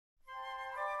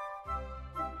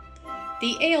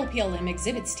The ALPLM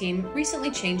exhibits team recently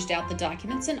changed out the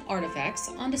documents and artifacts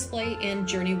on display in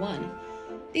Journey 1.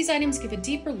 These items give a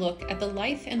deeper look at the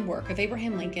life and work of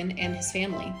Abraham Lincoln and his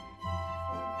family.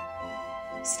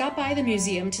 Stop by the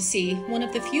museum to see one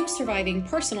of the few surviving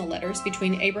personal letters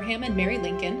between Abraham and Mary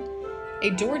Lincoln, a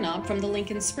doorknob from the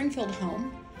Lincoln Springfield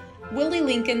home, Willie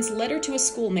Lincoln's letter to a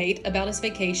schoolmate about his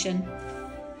vacation,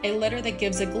 a letter that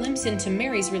gives a glimpse into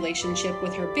Mary's relationship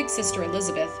with her big sister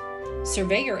Elizabeth,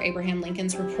 Surveyor Abraham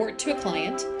Lincoln's report to a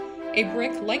client, a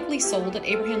brick likely sold at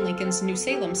Abraham Lincoln's New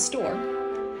Salem store,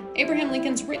 Abraham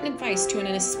Lincoln's written advice to an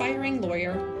aspiring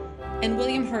lawyer, and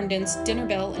William Herndon's dinner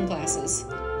bell and glasses.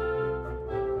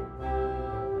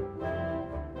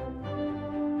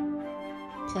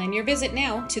 Plan your visit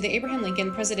now to the Abraham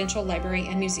Lincoln Presidential Library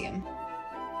and Museum.